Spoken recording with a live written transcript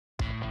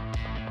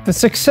The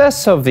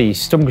success of the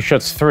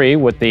Sturmgeschütz 3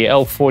 with the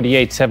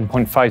L48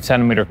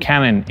 7.5cm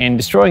cannon in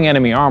destroying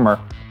enemy armor,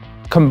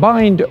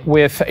 combined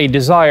with a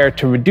desire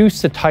to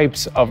reduce the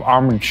types of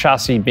armored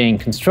chassis being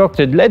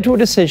constructed, led to a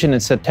decision in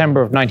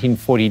September of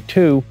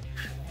 1942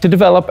 to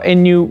develop a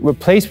new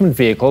replacement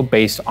vehicle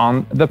based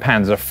on the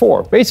Panzer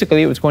IV.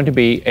 Basically, it was going to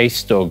be a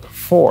Stug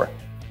 4.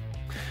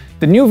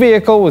 The new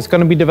vehicle was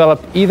going to be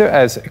developed either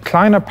as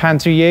Kleiner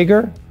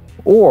Panzerjäger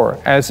or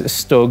as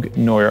Stug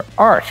Neuer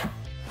Art.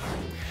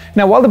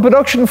 Now, while the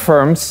production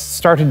firms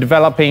started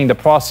developing the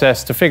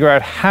process to figure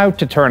out how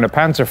to turn a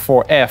Panzer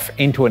IVF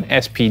into an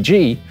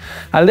SPG,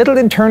 a little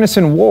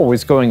internecine war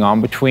was going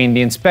on between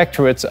the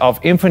inspectorates of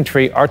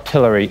infantry,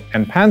 artillery,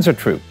 and panzer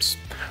troops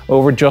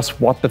over just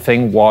what the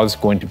thing was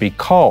going to be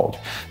called.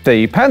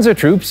 The panzer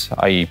troops,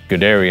 i.e.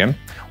 Guderian,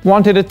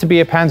 wanted it to be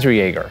a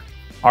Panzerjäger.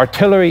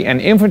 Artillery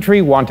and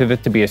infantry wanted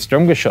it to be a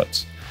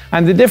Sturmgeschütz.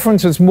 And the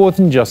difference was more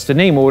than just the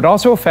name, it would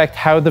also affect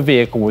how the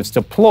vehicle was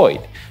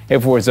deployed.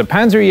 If it was a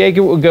Panzerjäger, it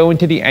would go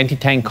into the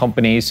anti-tank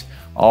companies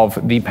of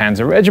the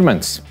panzer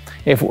regiments.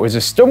 If it was a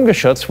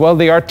Sturmgeschütz, well,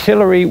 the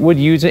artillery would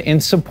use it in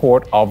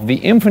support of the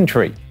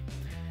infantry.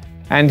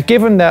 And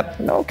given that,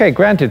 okay,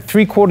 granted,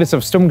 3/4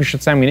 of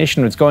Sturmgeschütz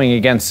ammunition was going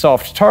against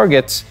soft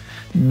targets,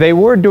 they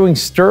were doing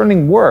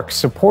sterling work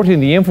supporting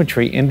the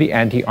infantry in the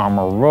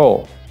anti-armor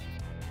role.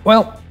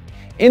 Well,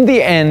 in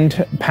the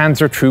end,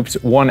 panzer troops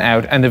won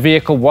out and the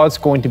vehicle was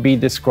going to be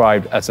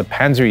described as a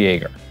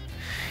Panzerjäger.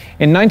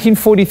 In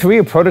 1943,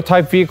 a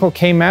prototype vehicle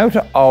came out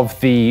of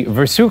the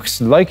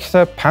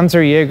Versuchsleichte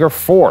Panzerjäger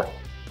 4.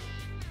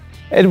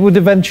 It would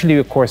eventually,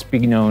 of course, be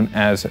known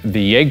as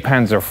the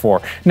Jagdpanzer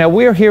 4. Now,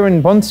 we're here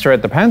in Munster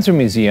at the Panzer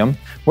Museum,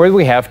 where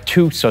we have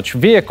two such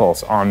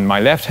vehicles. On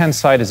my left-hand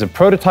side is a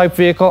prototype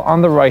vehicle,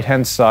 on the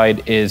right-hand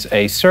side is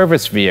a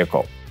service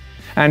vehicle.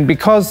 And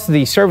because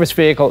the service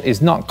vehicle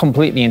is not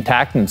completely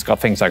intact and it's got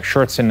things like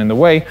Schutzen in the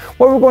way,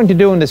 what we're going to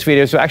do in this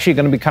video is we're actually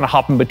going to be kind of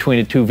hopping between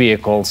the two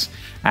vehicles,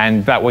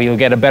 and that way you'll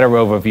get a better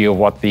overview of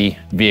what the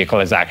vehicle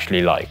is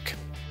actually like.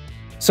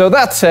 So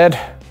that said,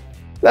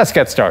 let's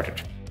get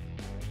started.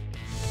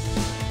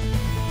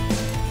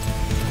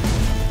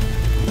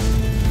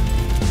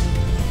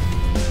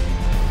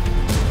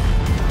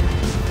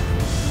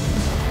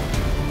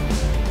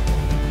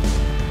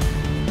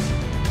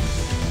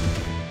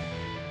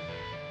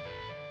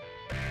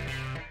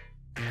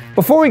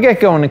 Before we get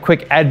going, a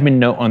quick admin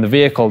note on the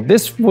vehicle.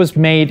 This was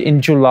made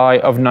in July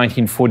of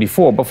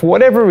 1944, but for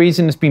whatever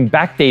reason it's been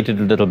backdated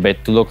a little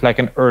bit to look like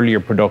an earlier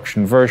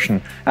production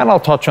version, and I'll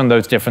touch on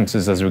those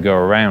differences as we go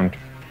around.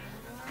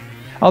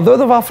 Although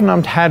the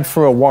Waffenamt had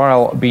for a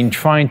while been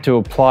trying to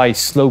apply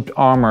sloped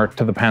armor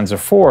to the Panzer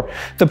IV,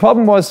 the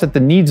problem was that the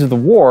needs of the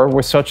war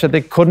were such that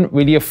they couldn't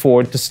really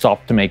afford to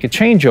stop to make a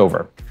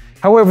changeover.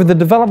 However, the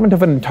development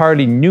of an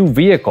entirely new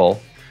vehicle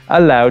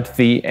allowed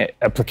the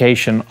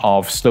application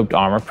of sloped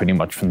armor pretty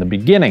much from the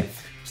beginning.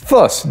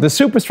 Thus, the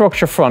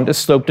superstructure front is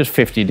sloped at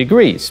 50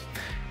 degrees.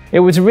 It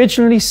was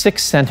originally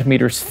 6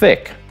 centimeters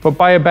thick, but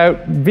by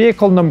about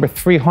vehicle number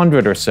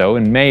 300 or so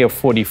in May of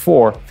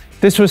 '44,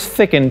 this was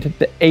thickened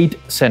to 8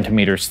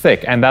 centimeters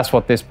thick, and that's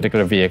what this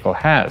particular vehicle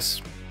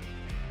has.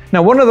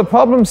 Now, one of the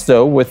problems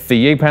though with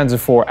the Jagdpanzer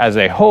IV as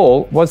a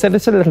whole was that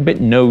it's a little bit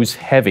nose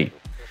heavy.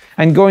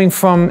 And going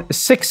from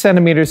 6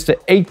 centimeters to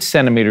 8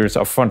 centimeters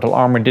of frontal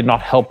armor did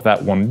not help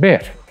that one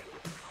bit.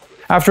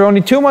 After only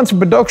 2 months of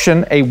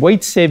production, a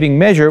weight-saving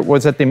measure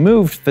was that they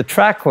moved the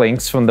track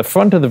links from the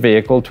front of the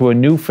vehicle to a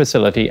new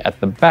facility at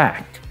the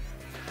back.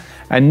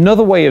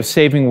 Another way of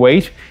saving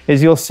weight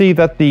is you'll see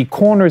that the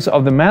corners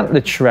of the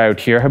mantlet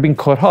shroud here have been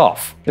cut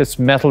off. This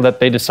metal that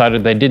they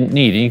decided they didn't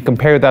need, and you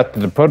compare that to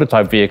the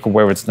prototype vehicle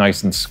where it's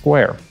nice and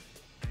square.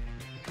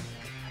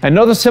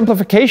 Another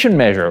simplification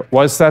measure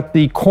was that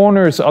the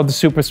corners of the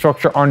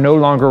superstructure are no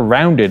longer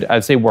rounded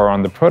as they were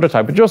on the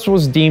prototype. It just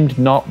was deemed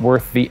not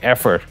worth the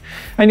effort.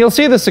 And you'll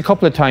see this a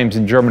couple of times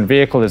in German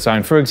vehicle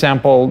design. For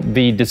example,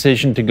 the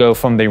decision to go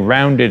from the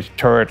rounded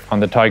turret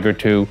on the Tiger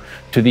II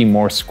to the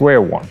more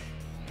square one.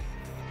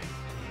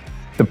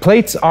 The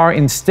plates are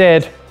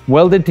instead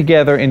welded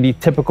together in the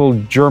typical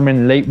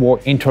German late-war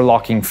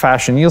interlocking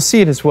fashion. You'll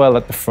see it as well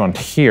at the front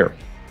here.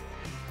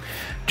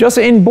 Just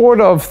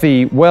inboard of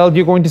the weld,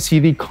 you're going to see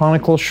the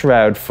conical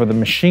shroud for the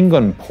machine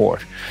gun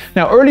port.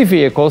 Now, early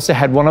vehicles, they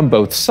had one on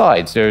both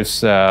sides.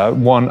 There's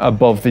one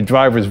above the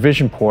driver's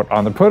vision port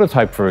on the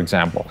prototype, for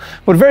example.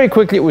 But very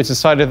quickly it was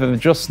decided that it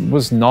just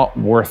was not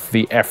worth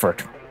the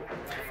effort.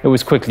 It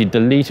was quickly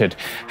deleted.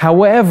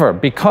 However,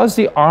 because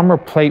the armor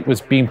plate was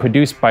being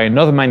produced by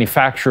another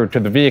manufacturer to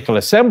the vehicle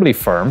assembly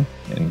firm,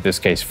 in this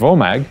case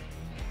Vomag,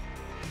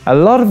 a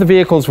lot of the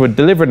vehicles were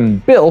delivered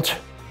and built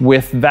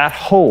with that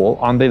hole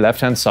on the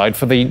left-hand side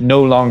for the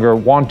no longer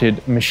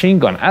wanted machine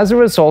gun. As a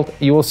result,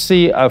 you will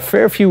see a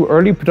fair few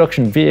early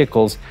production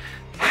vehicles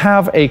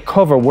have a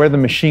cover where the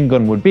machine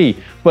gun would be,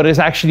 but it's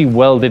actually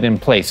welded in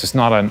place. It's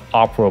not an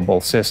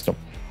operable system.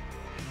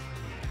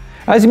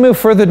 As you move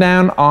further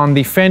down on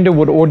the fender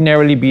would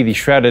ordinarily be the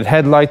shrouded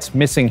headlights,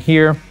 missing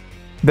here.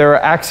 There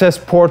are access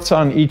ports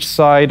on each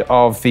side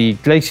of the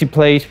glacis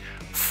plate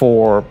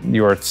for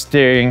your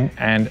steering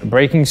and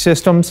braking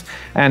systems,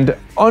 and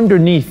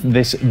underneath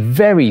this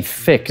very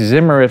thick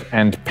Zimmerit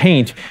and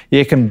paint,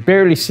 you can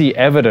barely see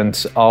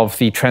evidence of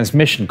the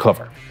transmission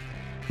cover.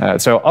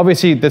 So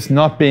obviously, this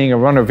not being a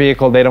runner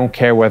vehicle, they don't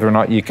care whether or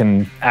not you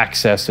can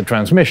access the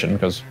transmission,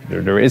 because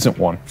there isn't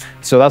one.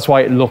 So that's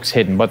why it looks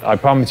hidden, but I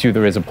promise you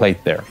there is a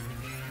plate there.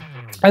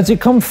 As you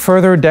come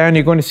further down,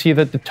 you're going to see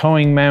that the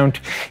towing mount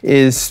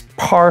is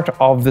part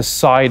of the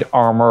side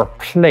armor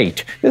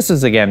plate. This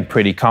is again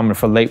pretty common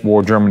for late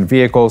war German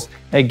vehicles,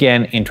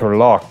 again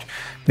interlocked.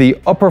 The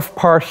upper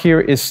part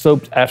here is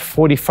sloped at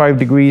 45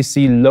 degrees,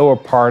 the lower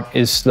part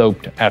is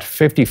sloped at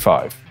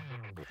 55.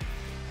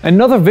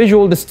 Another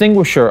visual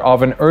distinguisher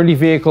of an early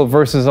vehicle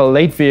versus a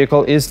late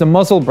vehicle is the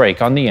muzzle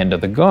brake on the end of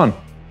the gun.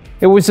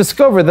 It was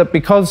discovered that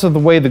because of the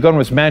way the gun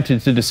was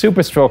mounted to the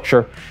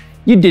superstructure,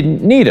 you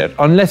didn't need it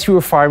unless you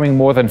were firing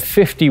more than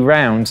 50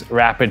 rounds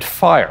rapid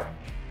fire.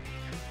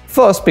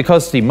 Thus,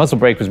 because the muzzle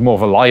brake was more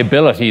of a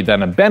liability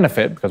than a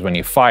benefit, because when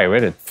you fire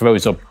it, it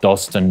throws up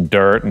dust and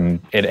dirt,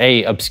 and it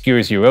A,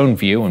 obscures your own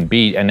view, and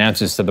B,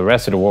 announces to the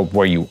rest of the world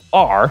where you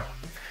are,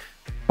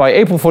 by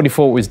April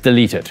 44 it was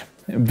deleted.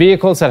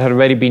 Vehicles that had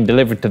already been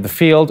delivered to the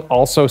field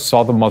also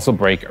saw the muzzle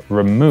brake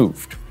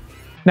removed.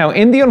 Now,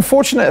 in the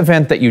unfortunate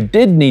event that you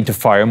did need to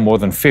fire more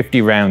than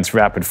 50 rounds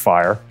rapid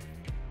fire,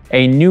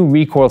 a new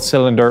recoil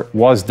cylinder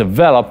was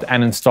developed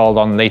and installed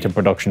on later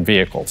production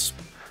vehicles.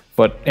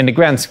 But in the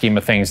grand scheme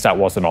of things, that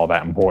wasn't all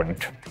that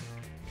important.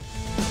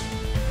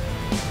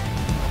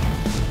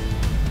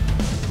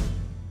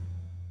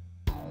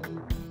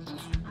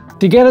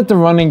 To get at the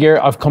running gear,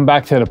 I've come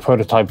back to the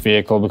prototype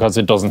vehicle because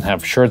it doesn't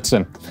have shirts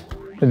in.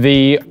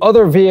 The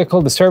other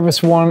vehicle, the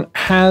service one,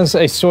 has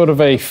a sort of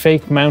a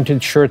fake mounted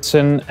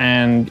Scherzen,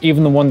 and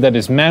even the one that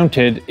is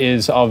mounted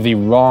is of the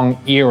wrong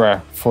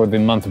era for the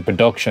month of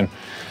production.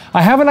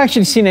 I haven't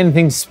actually seen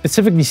anything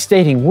specifically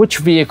stating which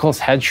vehicles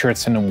had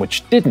Scherzen and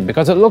which didn't,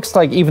 because it looks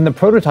like even the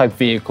prototype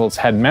vehicles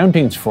had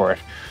mountings for it,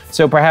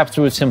 so perhaps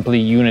it was simply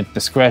unit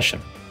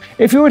discretion.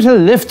 If you were to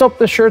lift up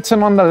the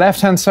Scherzen on the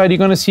left-hand side, you're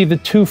going to see the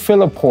two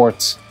filler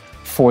ports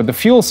for the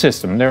fuel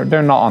system.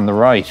 They're not on the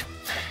right.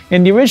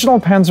 In the original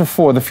Panzer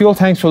IV, the fuel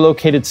tanks were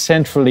located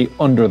centrally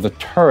under the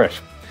turret.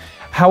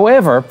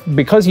 However,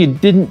 because you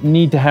didn't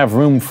need to have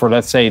room for,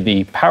 let's say,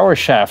 the power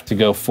shaft to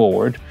go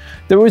forward,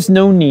 there was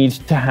no need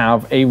to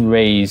have a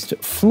raised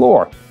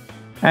floor.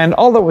 And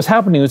all that was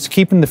happening was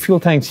keeping the fuel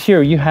tanks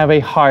here, you have a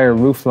higher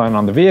roofline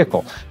on the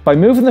vehicle. By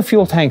moving the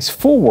fuel tanks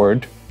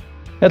forward,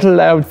 it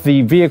allowed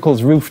the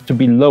vehicle's roof to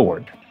be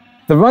lowered.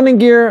 The running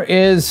gear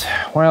is,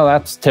 well,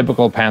 that's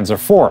typical Panzer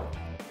IV.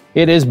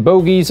 It is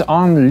bogies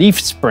on leaf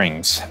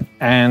springs,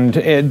 and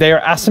they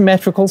are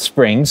asymmetrical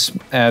springs.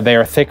 They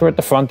are thicker at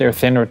the front, they're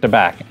thinner at the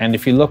back. And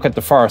if you look at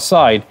the far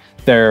side,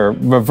 they're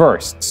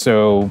reversed,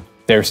 so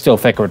they're still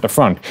thicker at the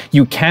front.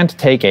 You can't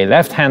take a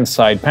left-hand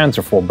side Panzer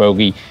IV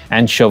bogie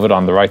and shove it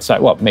on the right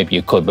side. Well, maybe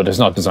you could, but it's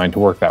not designed to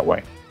work that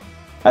way.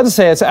 As I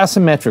say, it's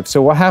asymmetric,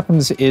 so what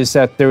happens is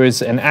that there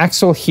is an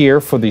axle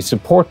here for the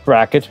support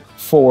bracket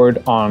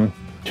forward on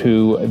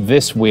to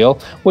this wheel,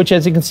 which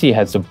as you can see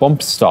has a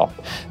bump stop.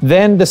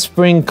 Then the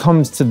spring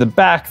comes to the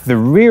back, the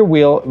rear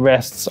wheel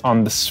rests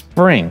on the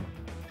spring.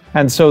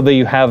 And so that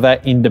you have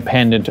that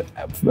independent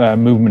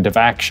movement of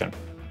action.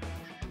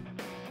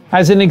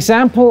 As an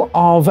example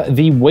of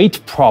the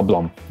weight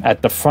problem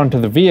at the front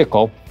of the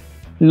vehicle,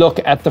 look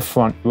at the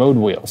front road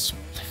wheels.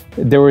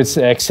 There was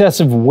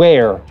excessive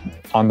wear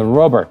on the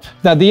rubber.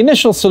 Now the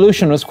initial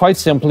solution was quite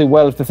simply,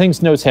 well, if the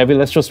thing's nose heavy,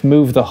 let's just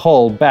move the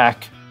hull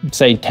back,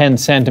 say 10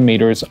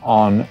 centimeters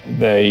on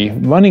the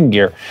running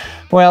gear.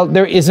 Well,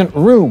 there isn't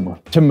room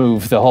to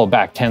move the hull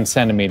back 10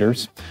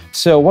 centimeters.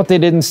 So what they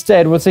did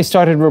instead was they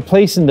started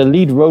replacing the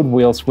lead road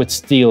wheels with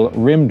steel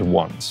rimmed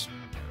ones.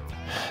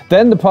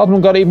 Then the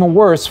problem got even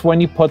worse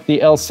when you put the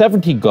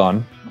L70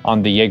 gun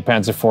on the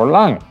Jagdpanzer IV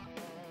Lang.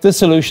 The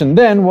solution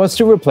then was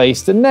to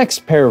replace the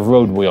next pair of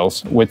road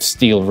wheels with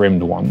steel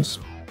rimmed ones.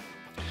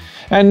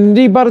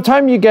 And by the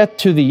time you get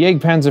to the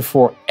Jagdpanzer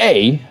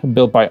IV-A,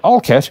 built by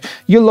Alket,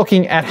 you're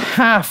looking at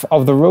half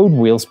of the road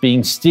wheels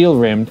being steel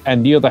rimmed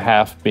and the other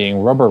half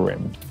being rubber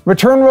rimmed.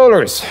 Return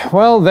rollers.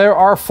 Well, there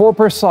are 4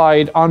 per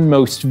side on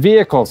most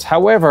vehicles.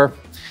 However,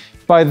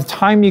 by the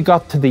time you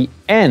got to the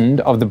end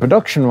of the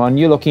production run,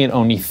 you're looking at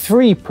only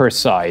 3 per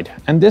side.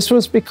 And this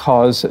was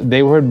because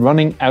they were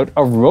running out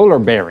of roller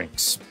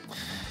bearings.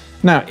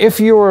 Now, if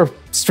your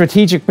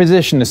strategic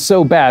position is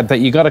so bad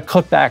that you got to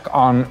cut back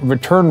on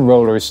return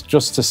rollers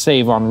just to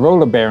save on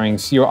roller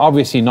bearings, you're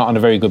obviously not in a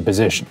very good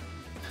position.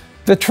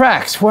 The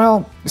tracks,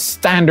 well,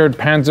 standard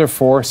Panzer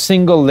IV,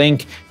 single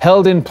link,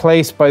 held in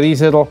place by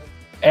these little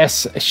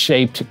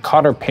S-shaped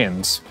cotter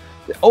pins.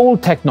 The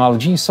old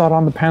technology, you saw it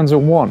on the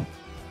Panzer I.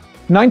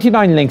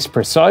 99 links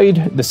per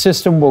side, the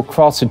system will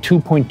cross a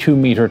 2.2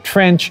 meter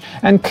trench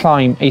and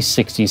climb a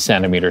 60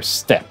 centimeter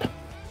step.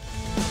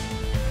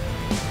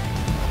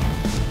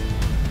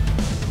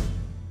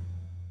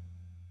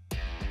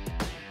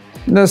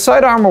 The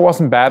side armor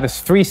wasn't bad.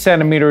 It's 3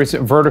 centimeters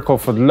vertical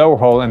for the lower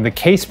hull, and the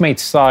casemate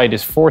side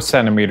is 4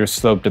 centimeters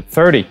sloped at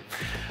 30.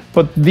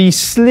 But the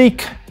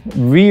sleek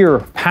rear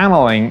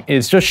paneling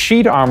is just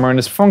sheet armor, and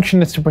its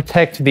function is to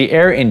protect the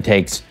air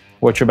intakes,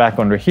 which are back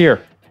under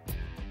here.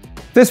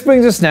 This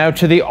brings us now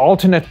to the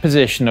alternate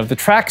position of the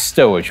track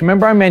stowage.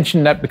 Remember I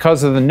mentioned that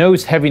because of the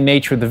nose-heavy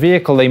nature of the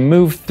vehicle, they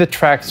moved the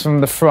tracks from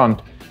the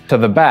front to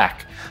the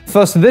back.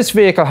 Thus, this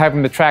vehicle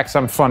having the tracks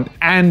on front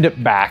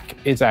and back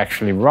is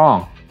actually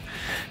wrong.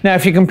 Now,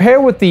 if you compare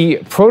with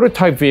the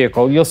prototype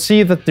vehicle, you'll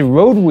see that the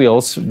road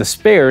wheels, the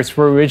spares,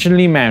 were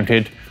originally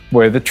mounted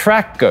where the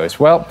track goes.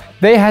 Well,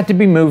 they had to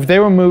be moved. They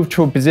were moved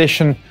to a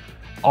position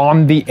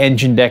on the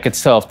engine deck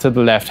itself to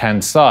the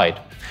left-hand side.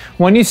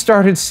 When you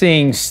started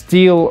seeing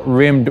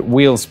steel-rimmed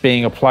wheels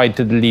being applied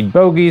to the lead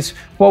bogies,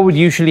 what would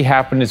usually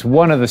happen is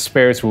one of the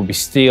spares would be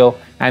steel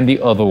and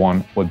the other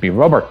one would be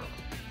rubber.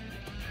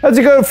 As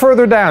you go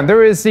further down,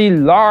 there is the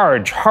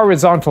large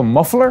horizontal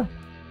muffler,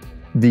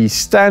 the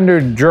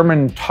standard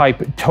German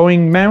type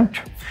towing mount,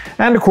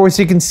 and of course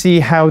you can see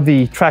how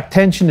the track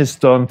tension is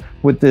done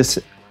with this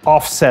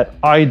offset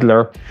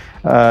idler.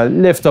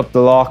 Lift up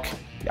the lock,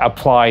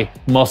 apply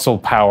muscle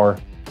power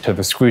to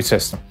the screw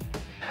system.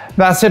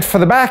 That's it for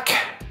the back.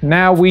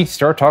 Now we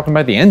start talking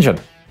about the engine.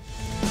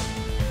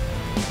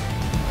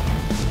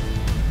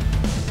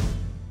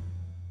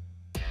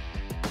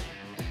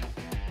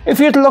 If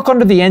you were to look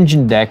under the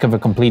engine deck of a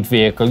complete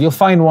vehicle, you'll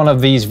find one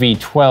of these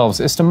V12s.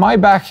 It's the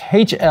Maybach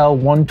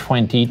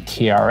HL120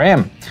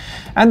 TRM.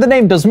 And the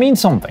name does mean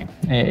something.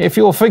 If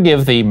you'll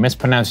forgive the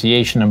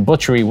mispronunciation and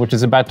butchery which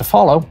is about to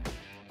follow,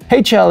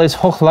 HL is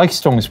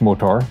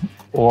Hochleistungsmotor,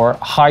 or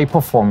high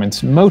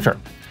performance motor.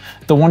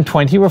 The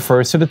 120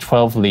 refers to the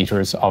 12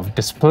 liters of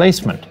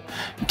displacement.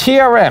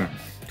 TRM,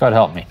 God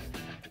help me.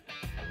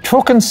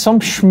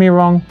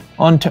 Trockensumpfschmierung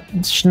und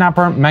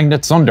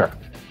Schnapper-Magnetzünder,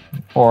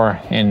 or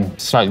in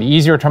slightly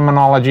easier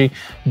terminology,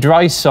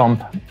 dry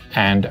sump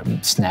and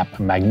snap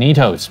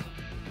magnetos.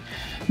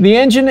 The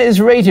engine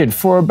is rated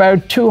for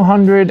about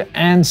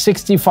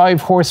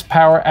 265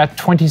 horsepower at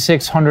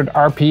 2600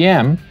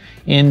 RPM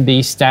in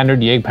the standard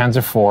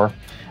Jagdpanzer 4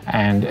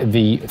 and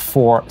the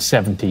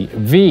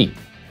 470V.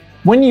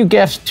 When you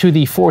get to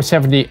the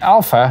 470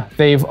 Alpha,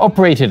 they've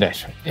uprated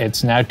it.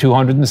 It's now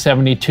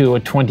 272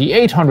 at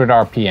 2800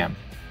 RPM.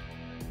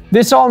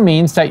 This all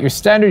means that your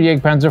standard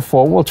Jagdpanzer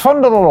 4 will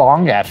trundle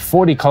along at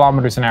 40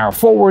 kilometers an hour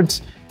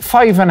forwards,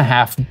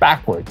 5.5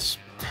 backwards.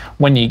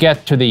 When you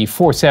get to the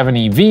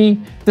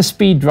 470V, the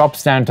speed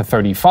drops down to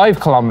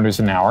 35 kilometers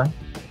an hour.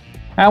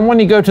 And when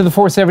you go to the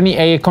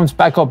 470A, it comes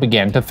back up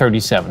again to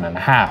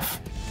 37.5.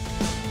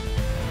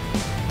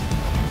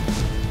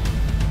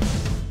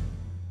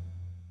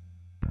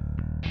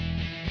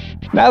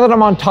 Now that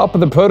I'm on top of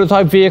the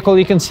prototype vehicle,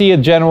 you can see a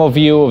general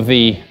view of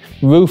the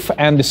roof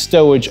and the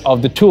stowage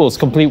of the tools,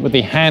 complete with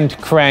the hand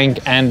crank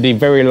and the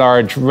very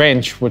large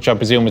wrench, which I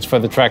presume is for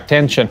the track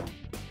tension.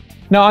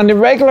 Now, on the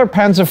regular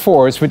Panzer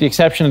IVs, with the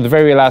exception of the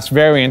very last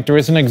variant, there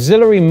is an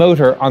auxiliary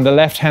motor on the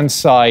left-hand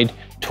side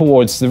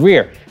towards the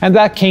rear, and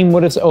that came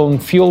with its own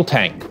fuel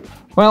tank.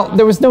 Well,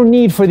 there was no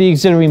need for the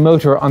auxiliary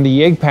motor on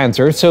the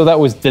Jagdpanzer, so that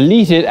was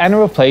deleted and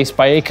replaced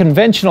by a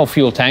conventional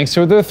fuel tank,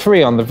 so there are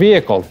 3 on the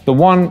vehicle, the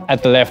one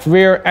at the left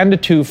rear and the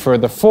 2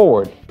 further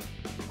forward.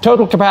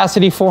 Total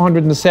capacity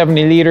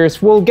 470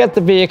 litres will get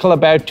the vehicle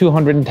about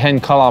 210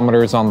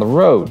 kilometers on the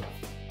road.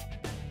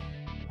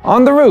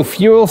 On the roof,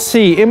 you will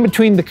see in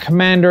between the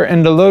commander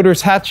and the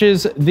loader's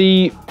hatches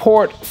the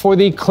port for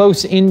the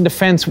close-in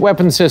defense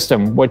weapon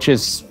system, which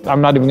is,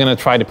 I'm not even going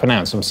to try to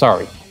pronounce, I'm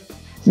sorry.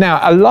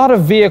 Now, a lot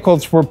of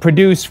vehicles were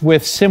produced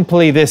with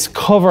simply this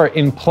cover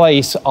in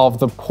place of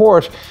the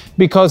port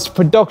because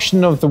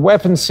production of the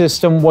weapon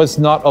system was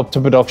not up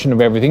to production of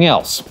everything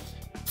else.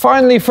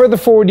 Finally, further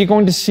forward, you're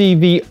going to see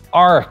the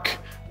arc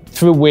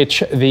through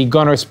which the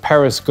gunner's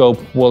periscope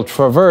will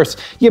traverse.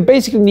 You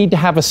basically need to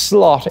have a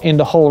slot in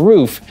the whole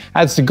roof.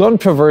 As the gun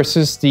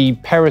traverses, the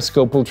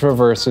periscope will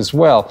traverse as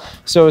well.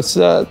 So it's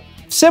a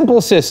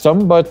simple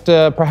system, but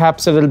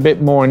perhaps a little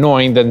bit more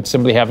annoying than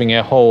simply having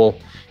a hole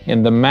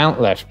in the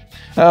mountlet.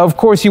 Of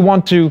course, you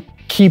want to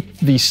keep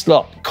the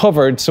slot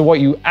covered, so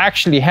what you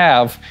actually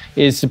have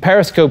is the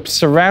periscope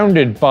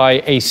surrounded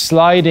by a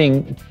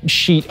sliding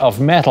sheet of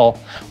metal,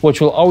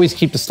 which will always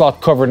keep the slot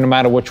covered no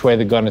matter which way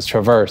the gun is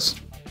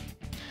traversed.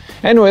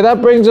 Anyway,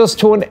 that brings us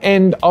to an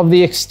end of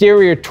the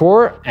exterior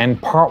tour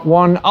and part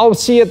 1. I'll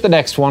see you at the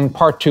next one,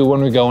 part 2,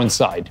 when we go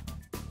inside.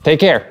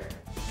 Take care.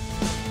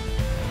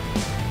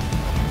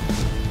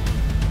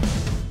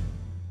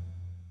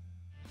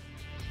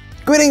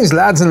 Greetings,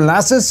 lads and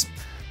lasses.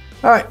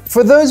 Alright,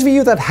 for those of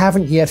you that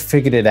haven't yet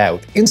figured it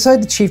out,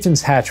 Inside the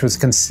Chieftain's Hatch was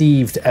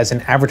conceived as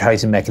an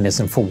advertising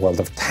mechanism for World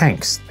of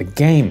Tanks, the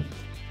game.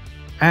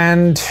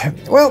 And,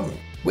 well,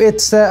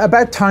 it's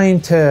about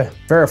time to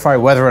verify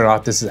whether or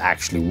not this is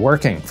actually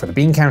working for the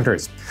bean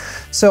counters.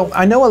 So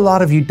I know a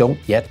lot of you don't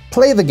yet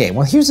play the game.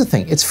 Well, here's the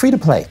thing, it's free to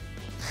play.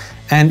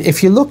 And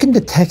if you look in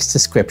the text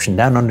description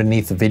down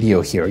underneath the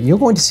video here, you're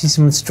going to see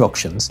some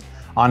instructions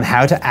on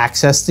how to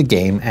access the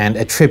game and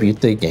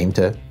attribute the game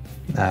to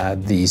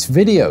these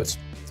videos.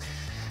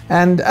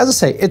 And as I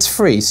say, it's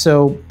free,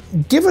 so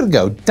give it a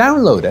go,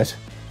 download it,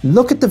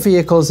 look at the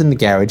vehicles in the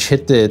garage,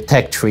 hit the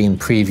tech tree and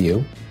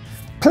preview,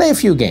 play a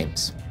few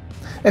games.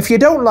 If you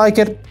don't like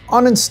it,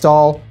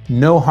 uninstall,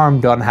 no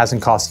harm done,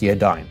 hasn't cost you a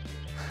dime.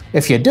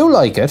 If you do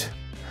like it,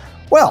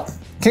 well,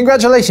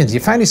 congratulations, you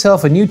found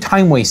yourself a new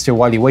time waster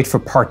while you wait for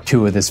part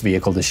 2 of this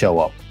vehicle to show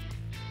up.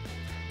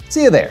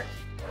 See you there.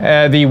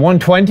 The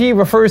 120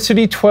 refers to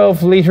the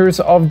 12 litres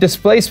of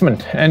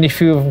displacement, and if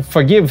you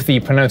forgive the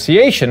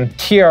pronunciation,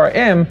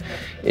 TRM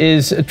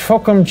is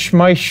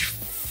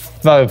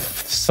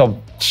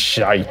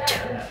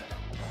Trockenschmeichshite.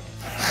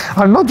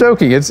 I'm not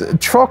joking, it's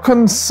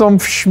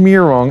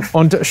Trockenschmierung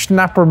und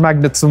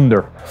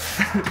Schnappermagnetzunder.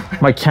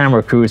 My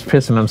camera crew is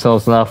pissing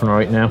themselves laughing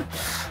right now.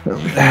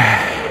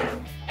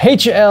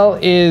 HL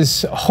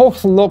is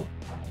Hochlook.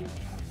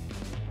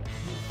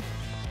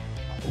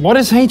 What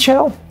is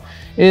HL?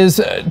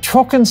 Is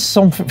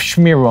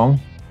Trockenschmierung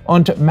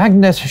und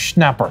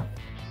Magnetschnapper.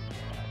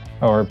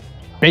 Or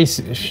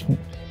basic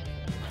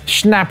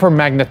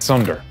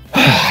Schnappermagnetzunder.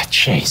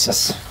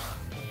 Jesus.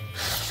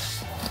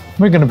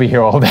 We're gonna be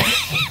here all day.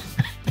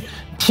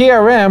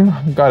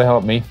 TRM, gotta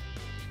help me.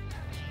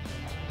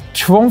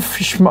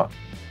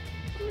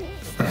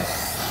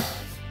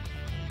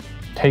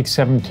 Take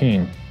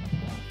 17.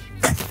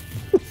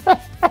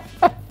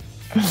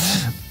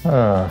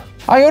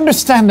 I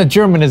understand that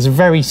German is a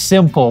very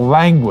simple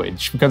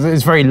language because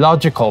it's very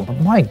logical,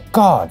 but my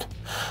God.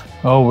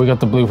 Oh, we got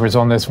the bloopers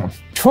on this one.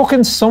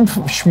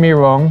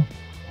 Trockenschmierung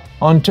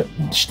und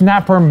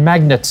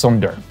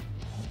Schnappermagnetzunder.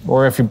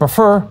 Or if you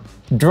prefer,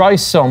 dry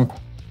sump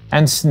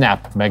and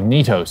snap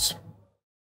magnetos.